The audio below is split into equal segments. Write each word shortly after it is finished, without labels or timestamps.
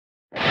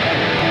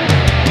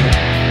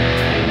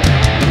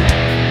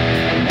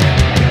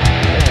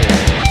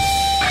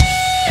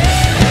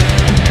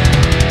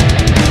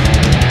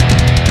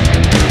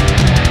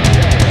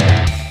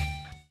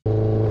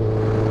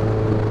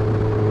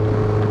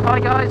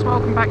guys,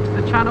 welcome back to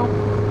the channel.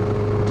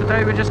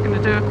 Today we're just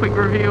going to do a quick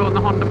review on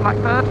the Honda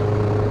Blackbird.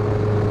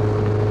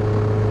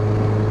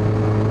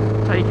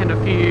 Taking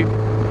a few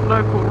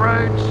local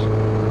roads.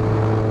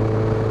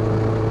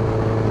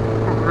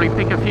 Probably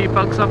pick a few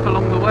bugs up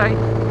along the way.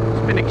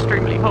 It's been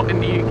extremely hot in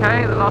the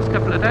UK the last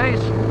couple of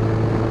days.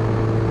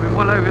 We're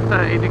well over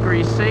 30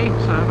 degrees C,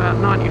 so about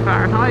 90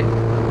 Fahrenheit.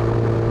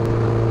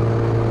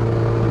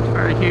 It's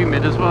very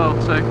humid as well,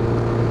 so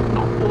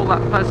not all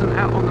that pleasant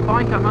out on the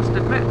bike, I must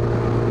admit.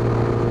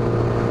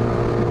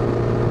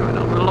 Going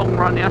on a long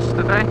run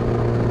yesterday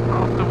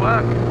after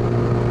work,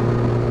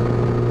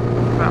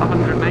 about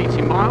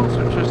 180 miles,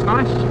 which was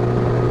nice.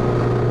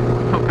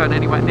 Not going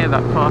anywhere near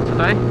that far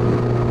today.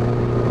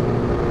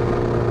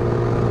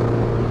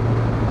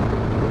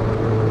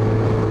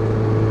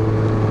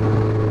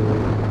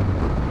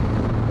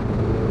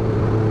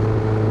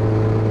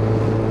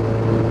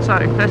 So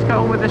let's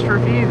go on with this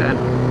review then.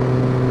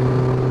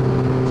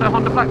 So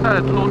Honda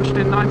Blackbird launched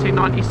in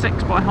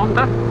 1996 by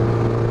Honda.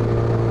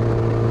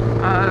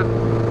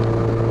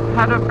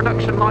 Had a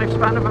production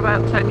lifespan of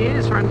about 10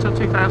 years, or until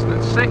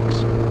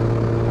 2006.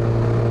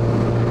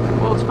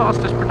 World's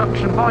fastest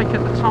production bike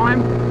at the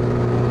time,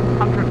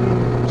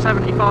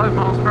 175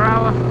 miles per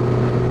hour,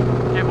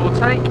 give or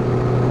take.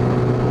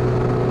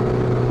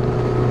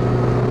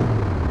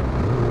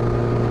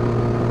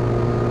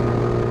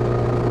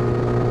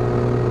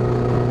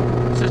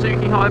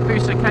 Suzuki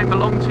Hayabusa came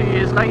along 2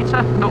 years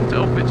later, knocked it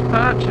off its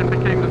perch and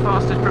became the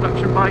fastest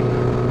production bike.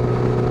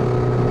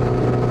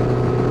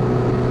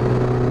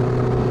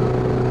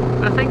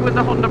 The thing with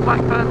the Honda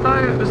Blackbird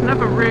though, it was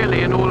never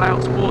really an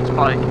all-out sports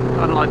bike,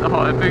 unlike the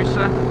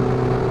Hayabusa.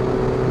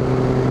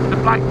 The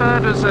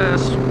Blackbird was a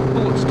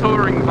sports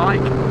touring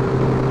bike,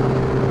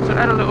 so it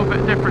had a little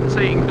bit different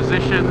seating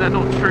position. They're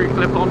not true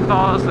clip-on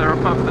bars, they're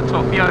above the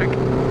top yoke,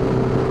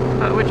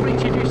 which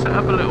means you do sit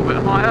up a little bit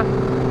higher.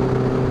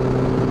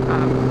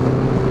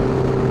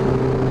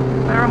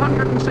 They're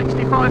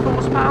 165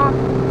 horsepower.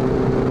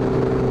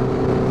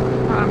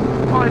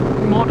 By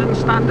modern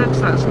standards,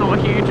 that's not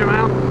a huge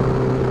amount.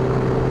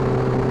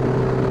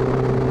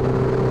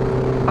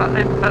 But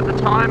at the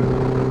time,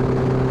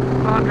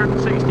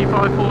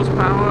 165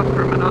 horsepower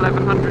from an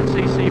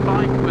 1100cc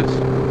bike was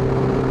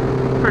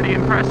pretty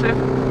impressive.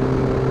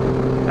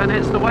 And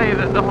it's the way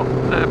that the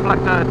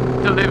Blackbird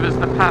delivers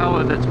the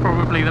power that's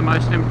probably the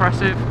most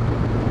impressive.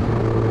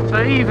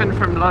 So even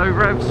from low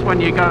revs, when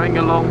you're going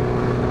along,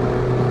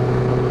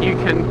 you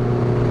can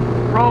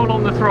roll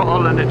on the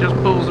throttle and it just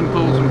pulls and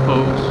pulls and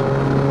pulls.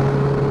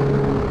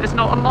 It's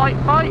not a light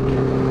bike,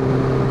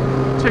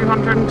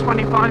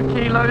 225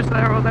 kilos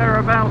there or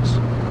thereabouts,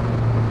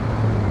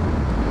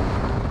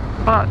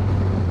 but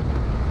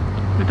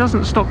it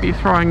doesn't stop you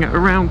throwing it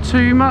around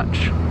too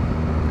much.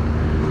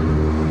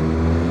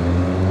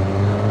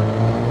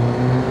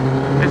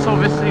 It's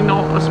obviously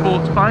not a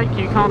sports bike,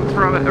 you can't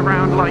throw it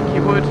around like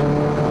you would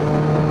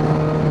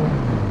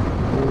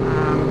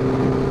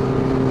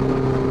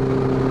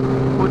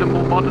a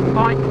more modern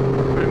bike.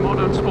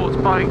 Modern sports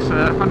bikes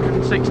are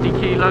 160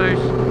 kilos,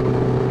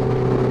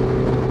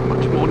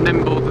 much more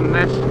nimble than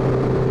this.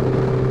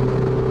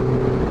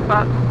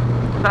 But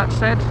that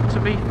said, to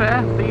be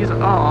fair, these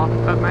are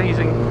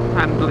amazing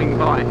handling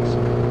bikes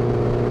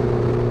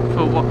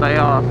for what they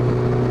are.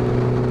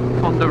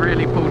 Honda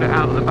really pulled it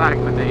out of the bag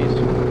with these.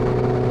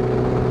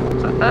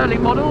 So early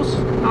models,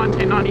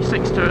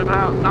 1996 to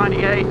about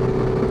 98,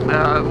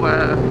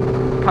 were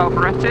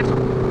carburetted,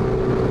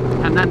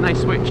 and then they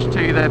switched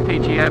to their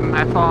PGM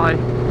FI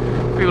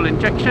fuel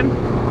injection.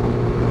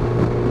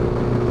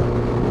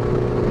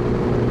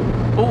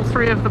 All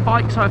three of the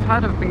bikes I've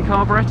had have been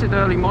carburetted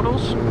early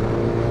models.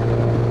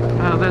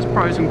 There's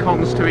pros and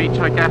cons to each,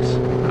 I guess.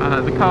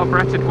 The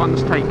carburetted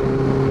ones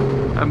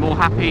are more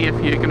happy if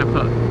you're going to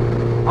put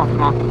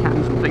aftermarket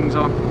cans and things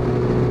on.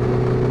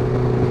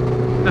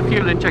 The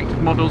fuel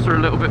injected models are a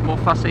little bit more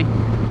fussy.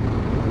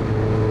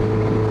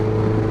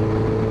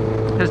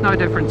 There's no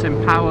difference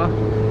in power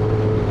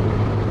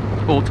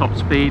or top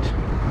speed.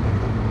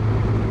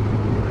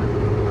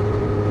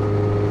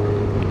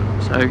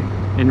 So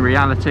in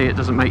reality it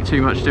doesn't make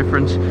too much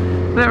difference.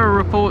 There are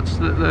reports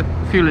that the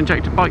fuel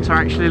injected bikes are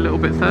actually a little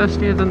bit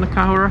thirstier than the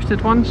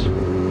carburetted ones.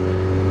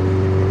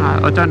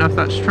 I don't know if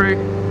that's true.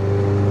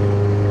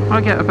 I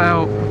get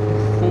about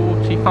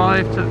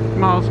 45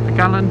 miles per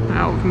gallon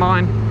out of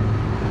mine.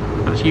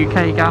 That's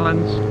UK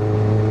gallons.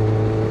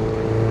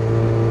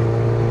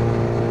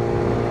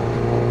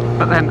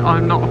 But then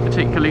I'm not a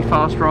particularly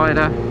fast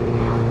rider.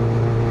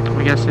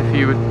 I guess if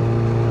you were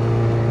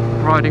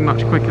riding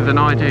much quicker than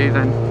I do,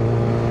 then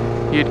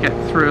you'd get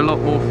through a lot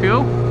more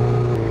fuel.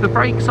 The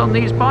brakes on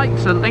these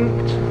bikes are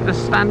linked as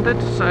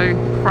standard, so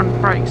front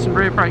brakes and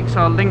rear brakes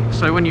are linked,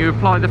 so when you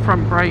apply the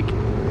front brake,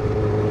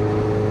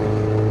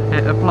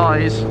 it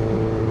applies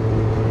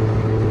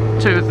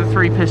 2 of the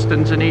 3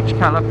 pistons in each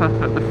caliper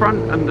at the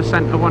front and the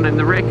centre one in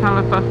the rear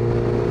caliper.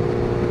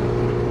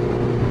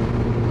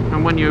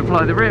 And when you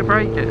apply the rear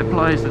brake, it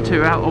applies the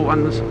 2 outer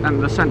ones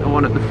and the centre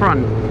one at the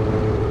front.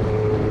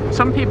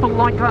 Some people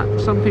like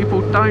that, some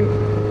people don't.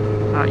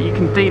 You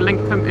can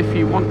de-link them if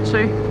you want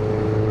to,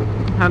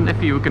 and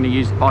if you were going to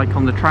use the bike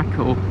on the track,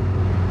 or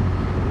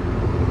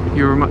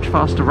you're a much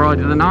faster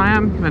rider than I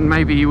am, then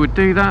maybe you would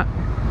do that.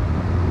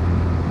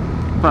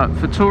 But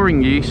for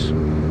touring use,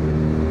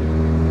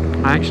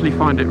 I actually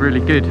find it really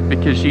good,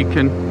 because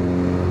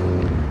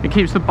it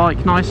keeps the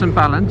bike nice and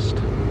balanced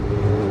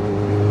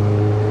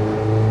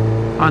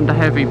under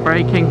heavy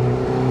braking.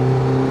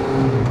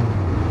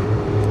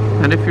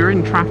 And if you're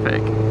in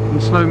traffic, in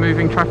slow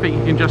moving traffic,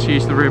 you can just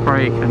use the rear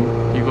brake and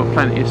you've got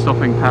plenty of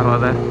stopping power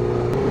there.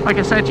 Like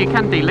I said, you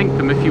can de-link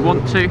them if you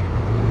want to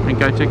and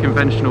go to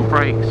conventional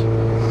brakes.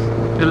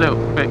 A little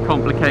bit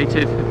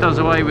complicated. It does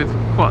away with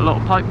quite a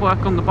lot of pipe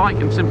work on the bike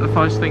and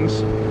simplifies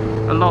things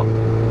a lot.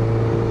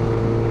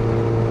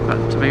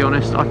 But to be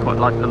honest, I quite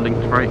like the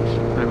linked brakes.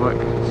 They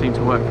seem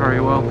to work very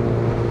well.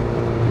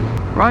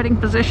 Riding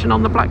position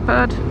on the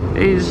Blackbird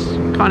is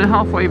kind of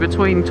halfway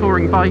between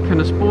touring bike and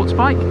a sports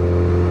bike.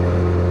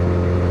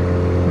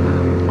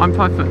 I'm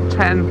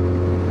 5'10".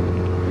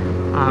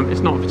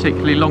 It's not a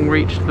particularly long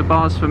reach to the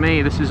bars for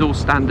me. This is all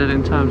standard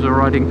in terms of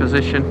riding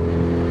position.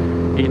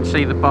 You can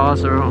see the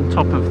bars are on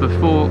top of the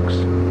forks,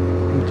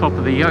 on top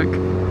of the yoke.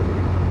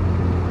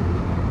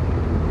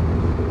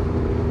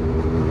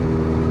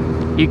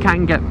 You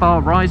can get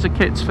bar riser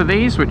kits for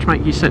these, which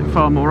make you sit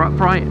far more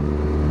upright.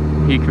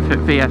 You can fit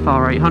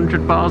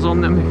VFR800 bars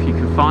on them if you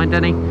can find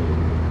any.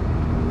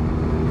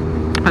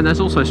 And there's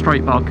also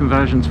straight bar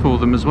conversions for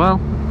them as well.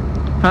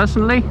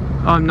 Personally,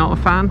 I'm not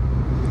a fan.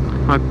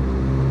 I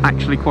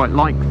actually quite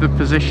like the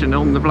position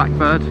on the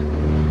Blackbird.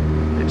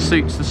 It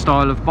suits the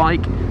style of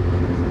bike.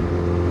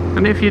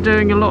 And if you're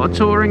doing a lot of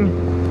touring,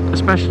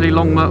 especially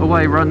long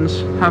motorway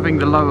runs, having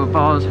the lower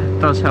bars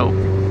does help.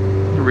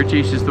 It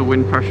reduces the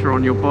wind pressure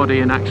on your body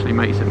and actually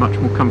makes it much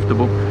more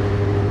comfortable.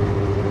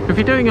 If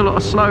you're doing a lot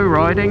of slow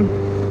riding,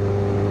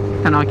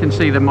 then I can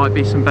see there might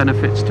be some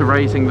benefits to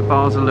raising the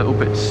bars a little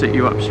bit to sit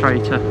you up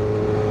straighter,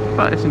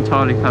 but it's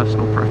entirely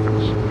personal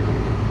preference.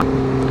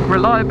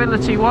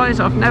 Reliability wise,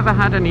 I've never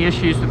had any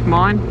issues with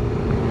mine.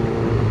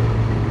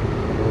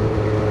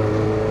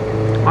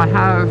 I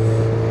have,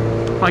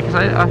 like I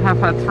say, I have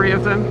had 3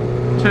 of them.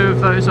 2 of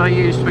those I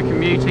used for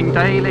commuting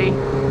daily.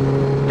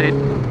 Did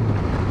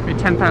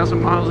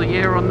 10,000 miles a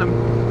year on them.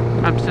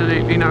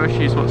 Absolutely no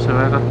issues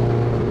whatsoever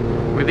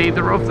with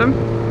either of them.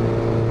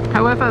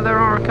 However, there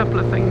are a couple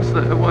of things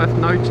that are worth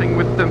noting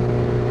with them.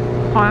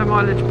 Higher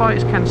mileage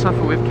bikes can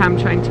suffer with cam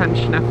chain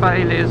tensioner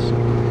failures,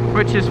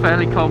 which is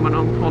fairly common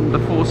on Honda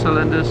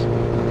 4-cylinders.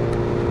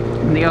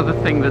 And the other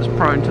thing that's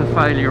prone to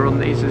failure on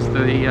these is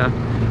the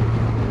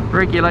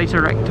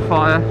regulator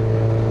rectifier,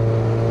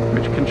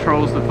 which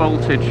controls the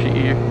voltage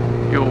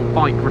your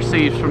bike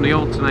receives from the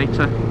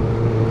alternator.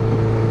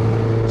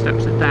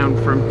 Steps it down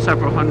from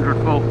several hundred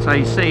volts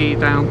AC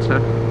down to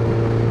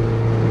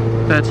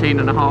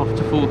 13.5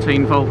 to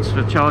 14 volts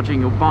for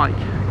charging your bike.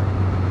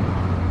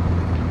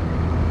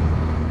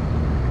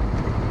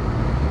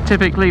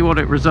 Typically what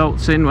it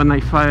results in when they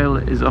fail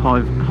is a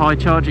high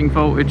charging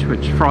voltage,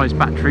 which fries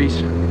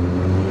batteries.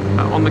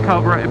 On the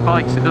carburetted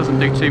bikes it doesn't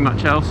do too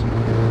much else.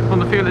 On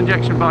the fuel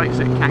injection bikes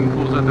it can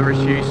cause other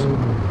issues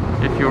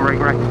if your rig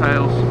rec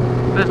fails.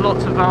 There's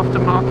lots of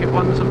aftermarket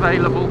ones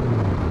available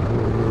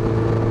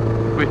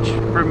which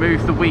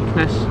remove the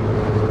weakness.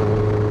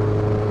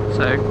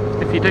 So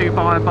if you do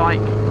buy a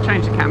bike,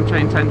 change the cam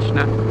chain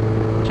tensioner,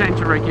 change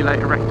the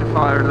regulator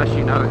rectifier unless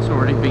you know it's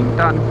already been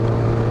done,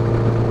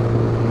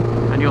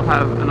 and you'll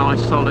have a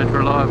nice, solid,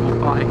 reliable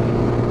bike.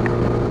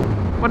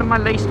 One of my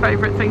least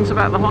favourite things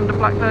about the Honda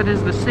Blackbird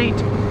is the seat.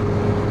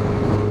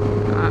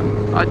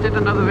 I did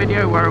another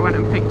video where I went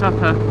and picked up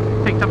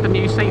a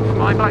new seat for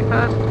my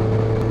Blackbird.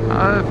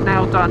 I've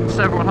now done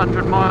several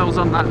hundred miles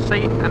on that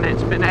seat and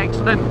it's been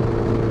excellent.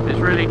 It's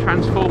really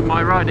transformed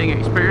my riding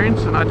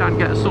experience and I don't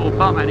get a sore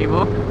bum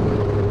anymore,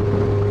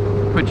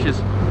 which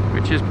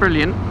is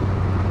brilliant.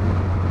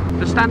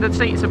 The standard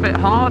seat's a bit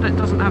hard, it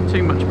doesn't have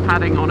too much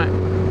padding on it.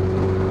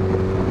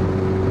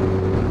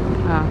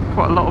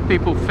 Quite a lot of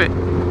people fit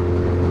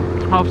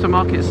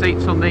aftermarket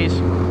seats on these.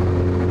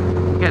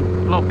 Again,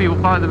 a lot of people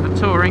buy them for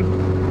touring,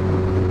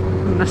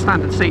 and the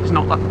standard seat's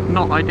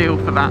not ideal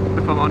for that,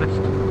 if I'm honest.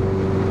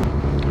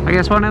 I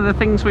guess one of the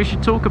things we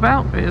should talk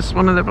about is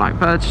one of the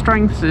Blackbird's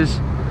strengths is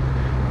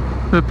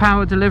the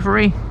power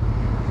delivery.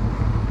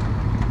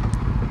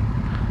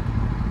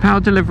 Power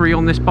delivery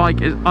on this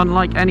bike is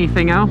unlike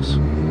anything else.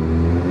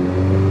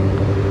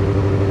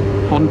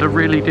 Honda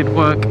really did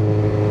work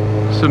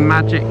some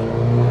magic.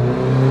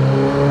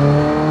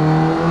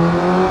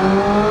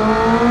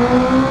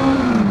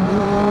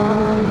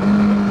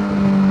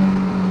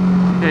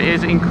 It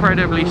is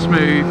incredibly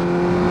smooth,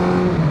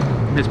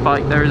 this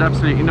bike. There is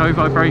absolutely no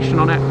vibration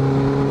on it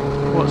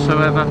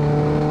whatsoever.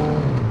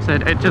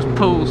 Said it just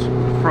pulls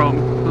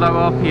from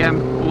low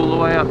RPM all the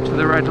way up to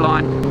the red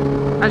line.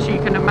 As you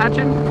can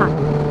imagine, for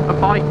a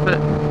bike that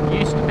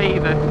used to be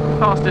the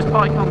fastest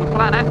bike on the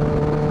planet,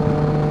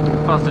 the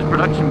fastest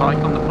production bike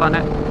on the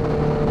planet,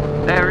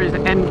 there is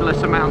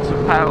endless amounts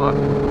of power,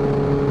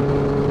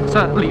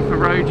 certainly for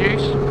road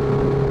use.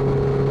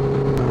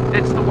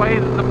 it's the way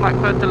that the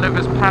Blackbird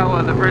delivers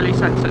power that really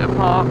sets it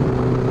apart.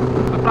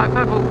 The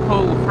Blackbird will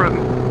pull from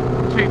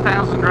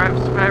 2000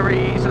 revs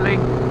very easily,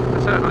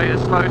 certainly at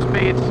slow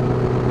speeds,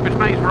 which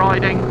makes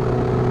riding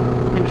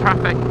in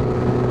traffic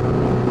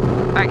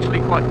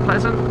actually quite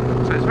pleasant,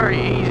 so it's very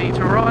easy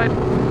to ride.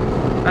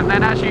 And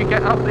then as you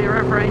get up the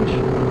rev range,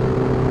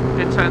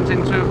 it turns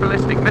into a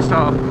ballistic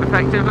missile,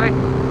 effectively.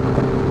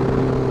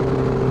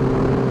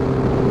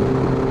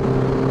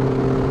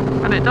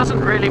 And it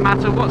doesn't really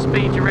matter what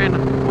speed you're in,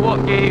 or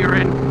what gear you're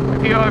in.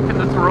 If you open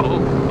the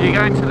throttle, you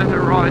go into the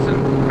horizon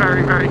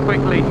very, very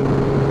quickly.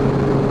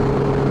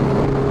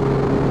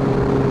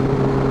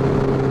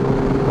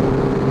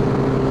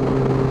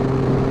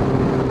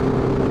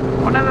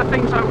 One of the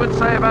things I would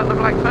say about the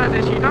Blackbird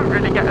is you don't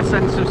really get a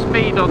sense of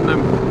speed on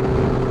them.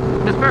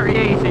 It's very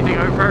easy to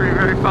go very,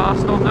 very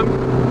fast on them,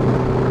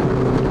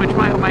 which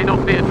may or may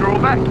not be a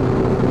drawback.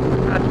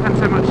 It depends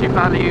how much you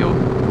value your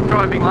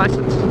driving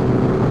licence.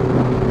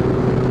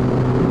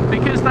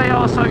 Because they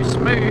are so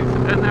smooth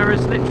and there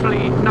is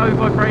literally no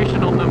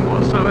vibration on them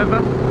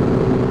whatsoever,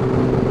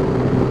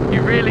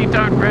 you really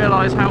don't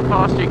realise how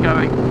fast you're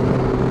going.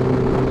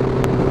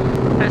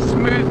 Their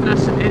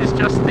smoothness is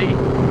just the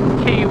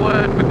key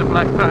word with the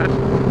Blackbird.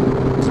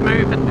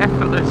 Smooth and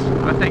effortless,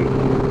 I think,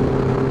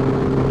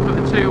 are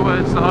the two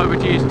words that I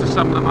would use to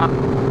sum them up.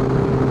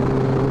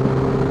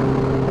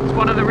 It's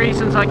one of the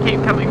reasons I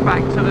keep coming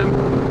back to them.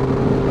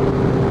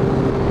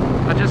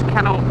 I just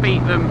cannot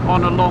beat them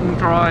on a long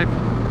drive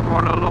or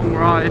on a long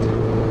ride.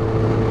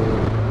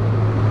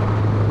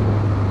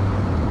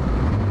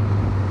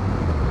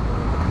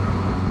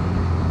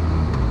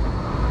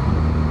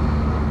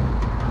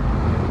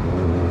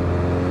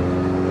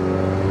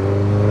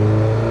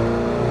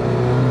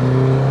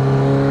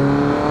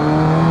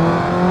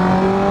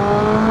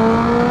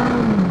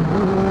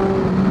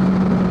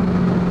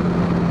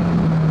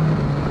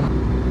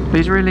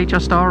 These really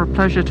just are a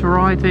pleasure to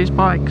ride, these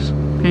bikes,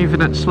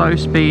 even at slow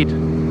speed.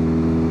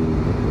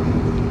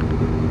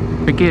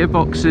 The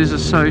gearboxes are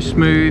so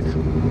smooth,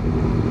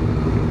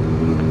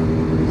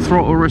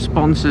 throttle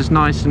response is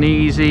nice and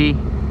easy,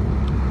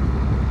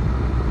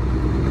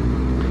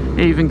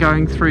 even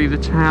going through the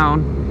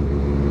town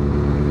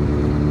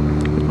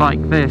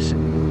like this,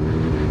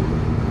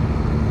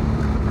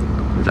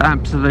 there's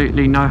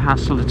absolutely no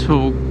hassle at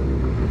all.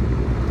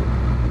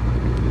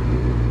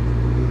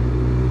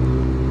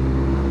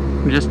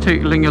 I'm just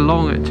tootling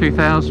along at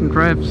 2000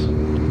 revs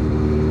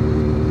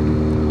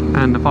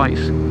and the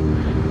bike's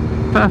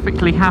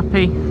perfectly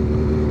happy.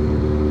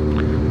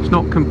 It's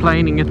not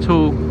complaining at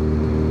all.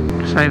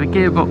 So the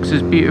gearbox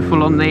is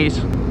beautiful on these.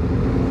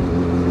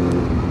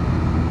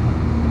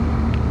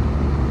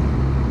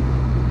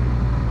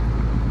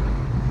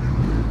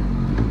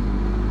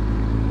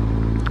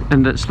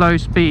 And at slow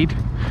speed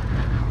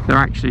they're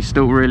actually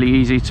still really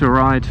easy to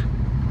ride.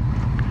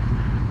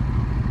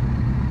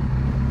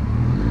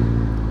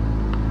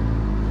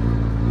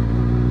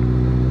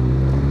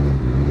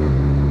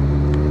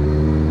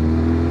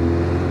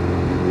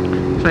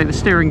 So the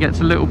steering gets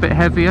a little bit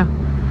heavier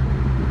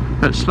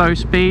at slow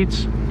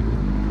speeds,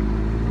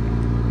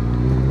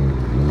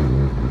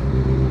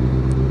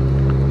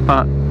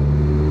 but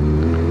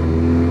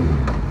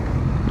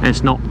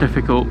it's not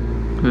difficult,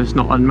 it's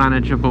not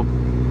unmanageable.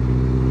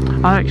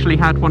 I actually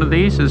had one of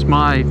these as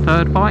my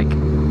third bike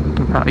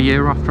about a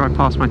year after I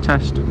passed my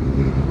test.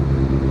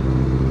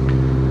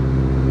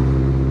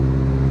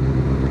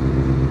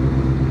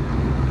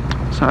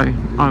 So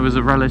I was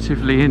a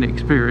relatively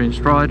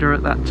inexperienced rider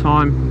at that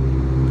time.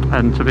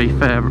 And to be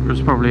fair, it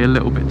was probably a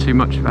little bit too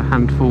much of a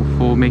handful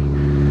for me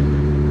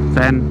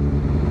then.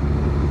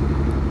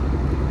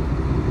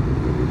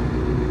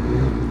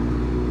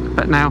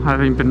 But now,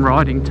 having been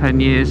riding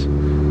 10 years,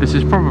 this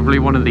is probably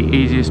one of the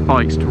easiest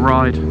bikes to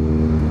ride.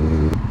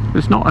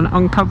 It's not an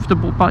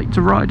uncomfortable bike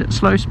to ride at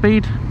slow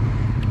speed.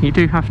 You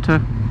do have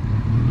to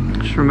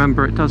just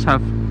remember it does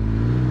have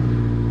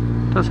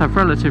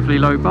relatively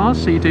low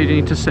bars, so you do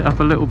need to sit up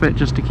a little bit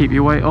just to keep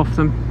your weight off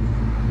them.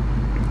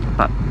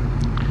 But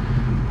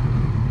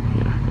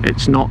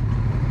it's not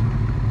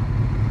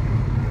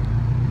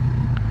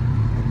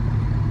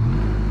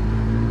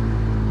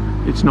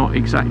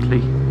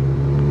exactly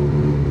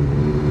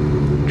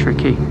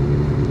tricky.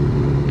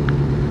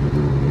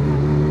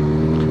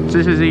 So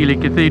this is Ely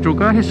Cathedral,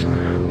 guys.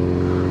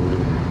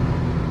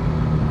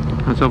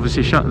 It's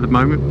obviously shut at the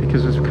moment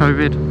because of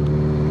COVID.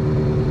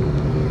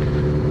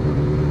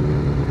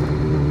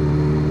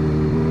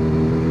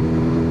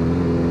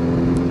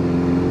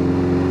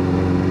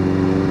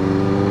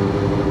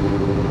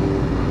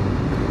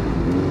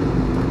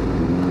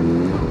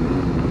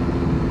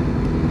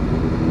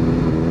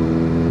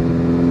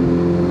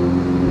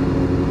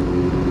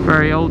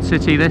 Very old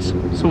city this.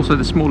 It's also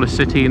the smallest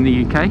city in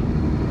the UK.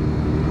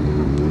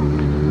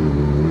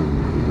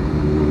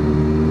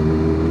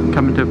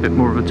 Come and do a bit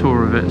more of a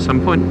tour of it at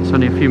some point. It's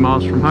only a few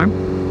miles from home.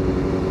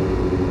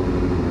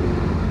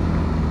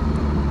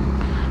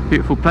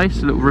 Beautiful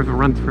place, a little river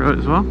run through it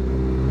as well.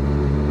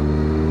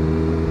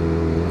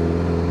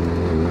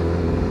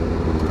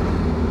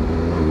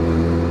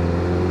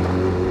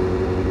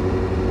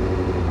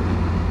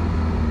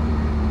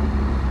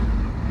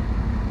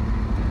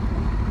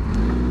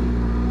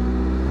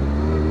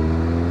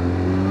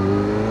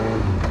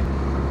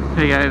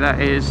 So yeah, that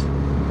is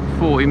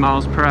 40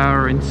 miles per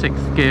hour in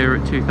 6th gear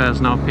at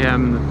 2000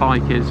 RPM. The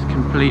bike is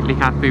completely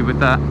happy with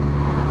that.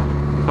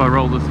 If I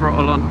roll the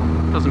throttle on,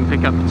 it doesn't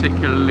pick up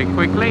particularly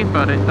quickly,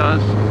 but it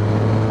does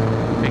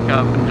pick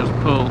up and just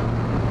pull.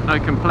 No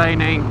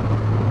complaining,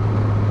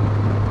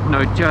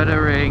 no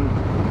juddering,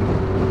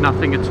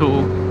 nothing at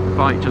all. The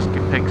bike just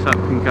picks up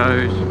and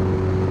goes.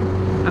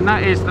 And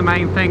that is the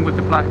main thing with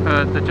the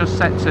Blackbird that just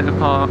sets it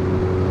apart.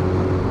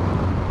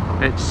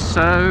 It's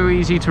so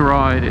easy to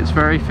ride, it's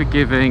very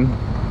forgiving,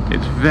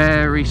 it's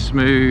very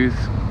smooth,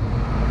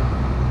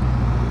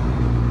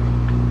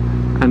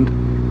 and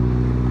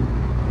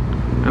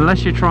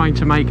unless you're trying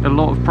to make a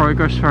lot of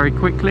progress very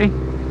quickly,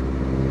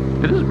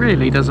 it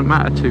really doesn't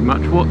matter too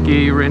much what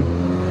gear you're in.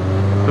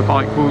 The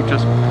bike will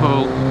just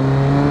pull.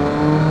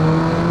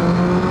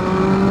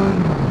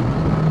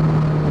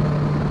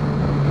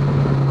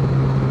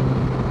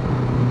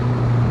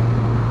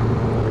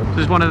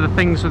 This is one of the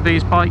things with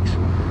these bikes.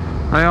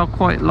 They are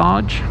quite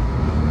large.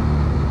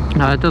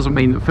 It doesn't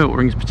mean that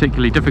filtering is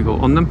particularly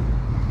difficult on them,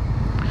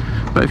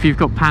 but if you've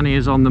got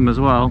panniers on them as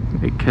well,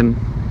 it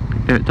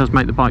does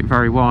make the bike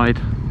very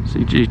wide, so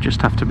you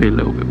just have to be a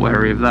little bit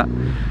wary of that.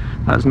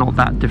 That's not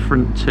that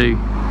different to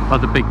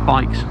other big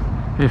bikes,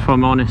 if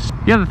I'm honest.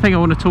 The other thing I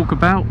want to talk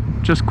about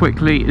just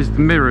quickly is the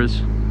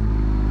mirrors.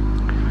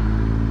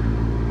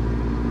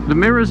 The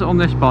mirrors on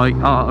this bike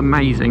are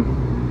amazing.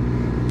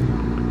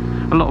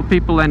 A lot of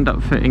people end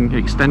up fitting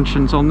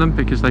extensions on them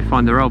because they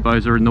find their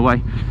elbows are in the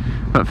way,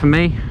 but for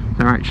me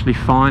they're actually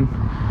fine.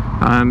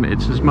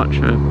 It's as much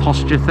a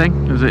posture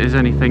thing as it is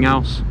anything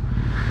else.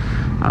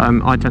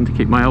 I tend to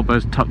keep my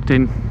elbows tucked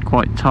in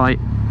quite tight,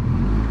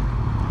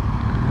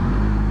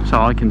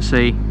 so I can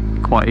see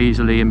quite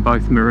easily in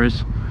both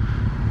mirrors.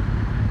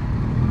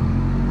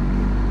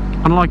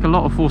 Unlike a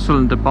lot of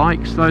four-cylinder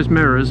bikes, those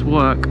mirrors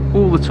work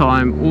all the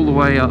time, all the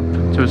way up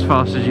to as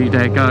fast as you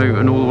dare go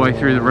and all the way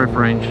through the rev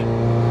range.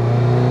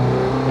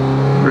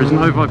 There is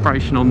no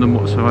vibration on them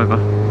whatsoever.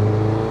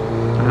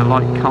 They're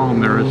like car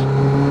mirrors.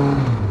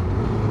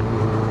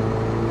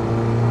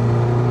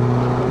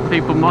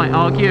 People might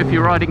argue if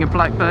you're riding a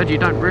Blackbird you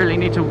don't really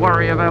need to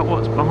worry about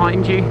what's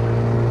behind you,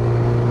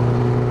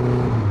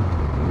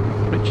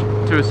 which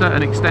to a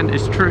certain extent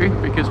is true,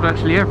 because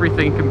virtually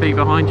everything can be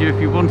behind you if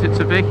you want it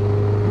to be.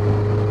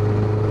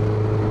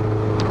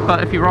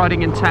 But if you're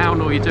riding in town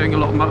or you're doing a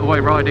lot of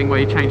motorway riding where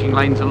you're changing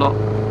lanes a lot,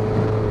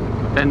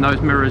 then those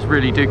mirrors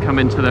really do come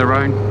into their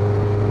own.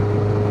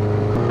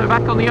 So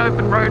back on the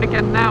open road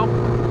again now,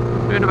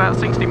 doing about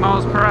 60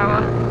 miles per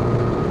hour.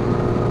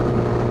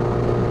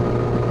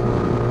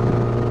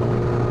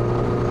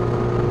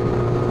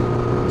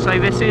 So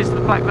this is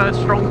the Blackbird's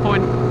strong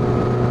point.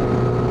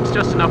 It's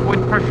just enough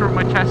wind pressure on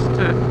my chest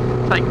to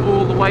take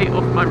all the weight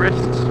off my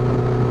wrists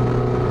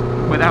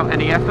without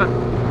any effort.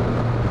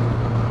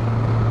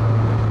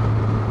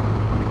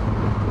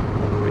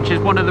 Which is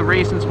one of the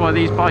reasons why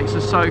these bikes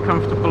are so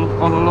comfortable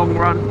on a long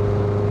run.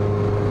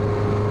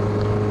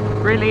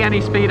 Really any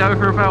speed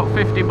over about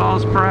 50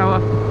 miles per hour,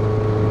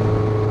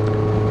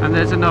 and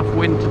there's enough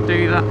wind to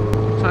do that.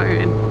 So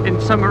in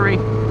summary,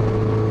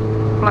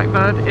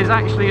 Blackbird is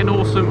actually an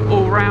awesome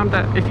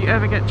all-rounder. If you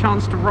ever get a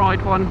chance to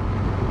ride one,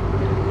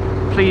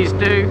 please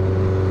do.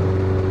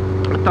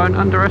 Don't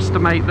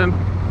underestimate them.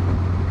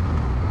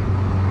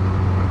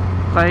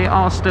 They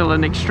are still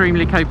an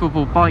extremely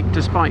capable bike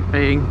despite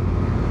being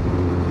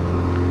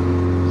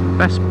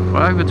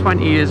over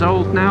 20 years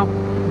old now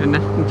in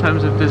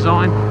terms of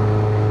design.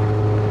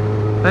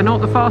 They're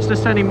not the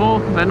fastest anymore,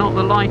 they're not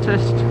the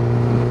lightest.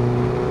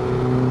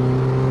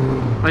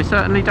 They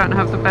certainly don't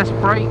have the best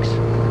brakes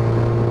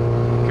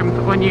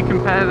when you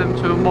compare them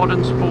to a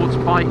modern sports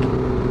bike.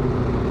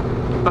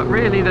 But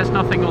really there's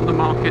nothing on the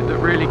market that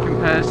really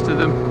compares to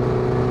them.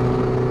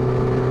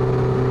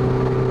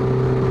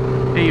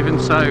 Even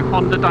so,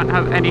 Honda don't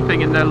have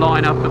anything in their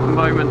lineup at the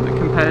moment that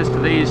compares to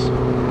these.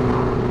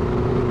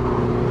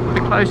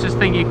 The closest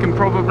thing you can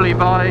probably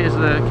buy is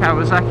the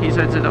Kawasaki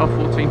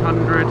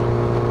ZZR1400.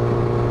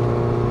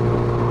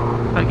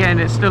 Again,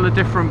 it's still a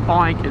different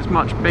bike, it's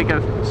much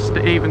bigger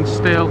even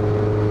still.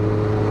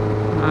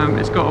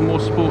 It's got a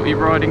more sporty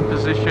riding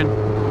position,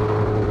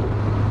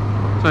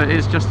 so it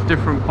is just a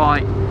different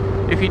bike.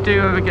 If you do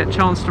ever get a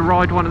chance to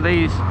ride one of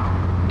these,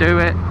 do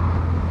it.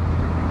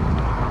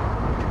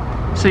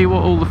 See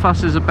what all the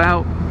fuss is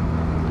about.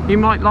 You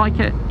might like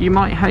it, you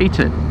might hate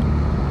it.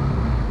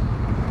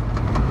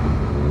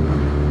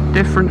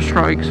 Different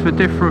strokes for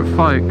different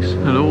folks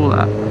and all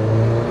that.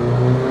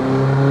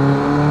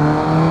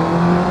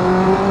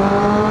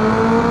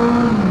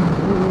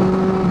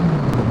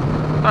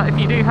 But if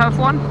you do have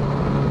one,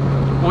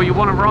 or you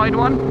want to ride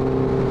one,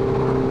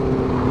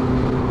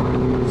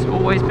 it's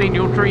always been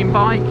your dream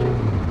bike,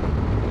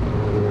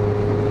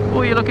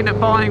 or you're looking at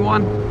buying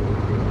one,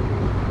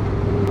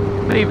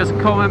 leave us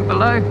a comment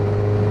below.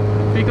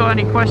 If you got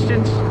any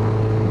questions,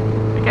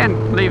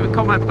 again, leave a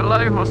comment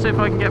below. I'll see if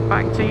I can get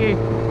back to you.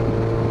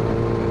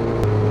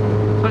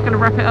 So I'm going to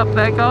wrap it up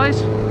there,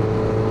 guys.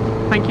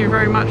 Thank you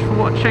very much for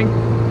watching.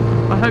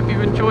 I hope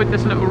you've enjoyed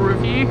this little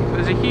review.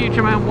 There's a huge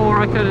amount more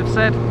I could have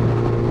said,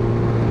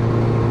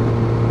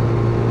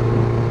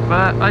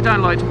 but I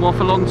don't like to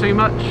waffle on too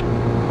much.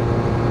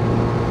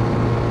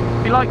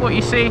 If you like what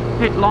you see,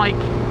 hit like,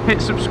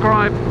 hit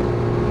subscribe,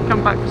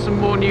 come back for some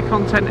more new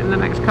content in the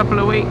next couple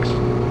of weeks.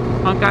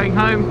 I'm going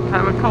home,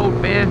 have a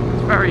cold beer,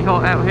 it's very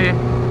hot out here.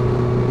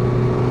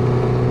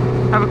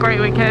 Have a great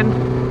weekend,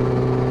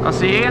 I'll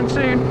see you again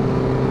soon.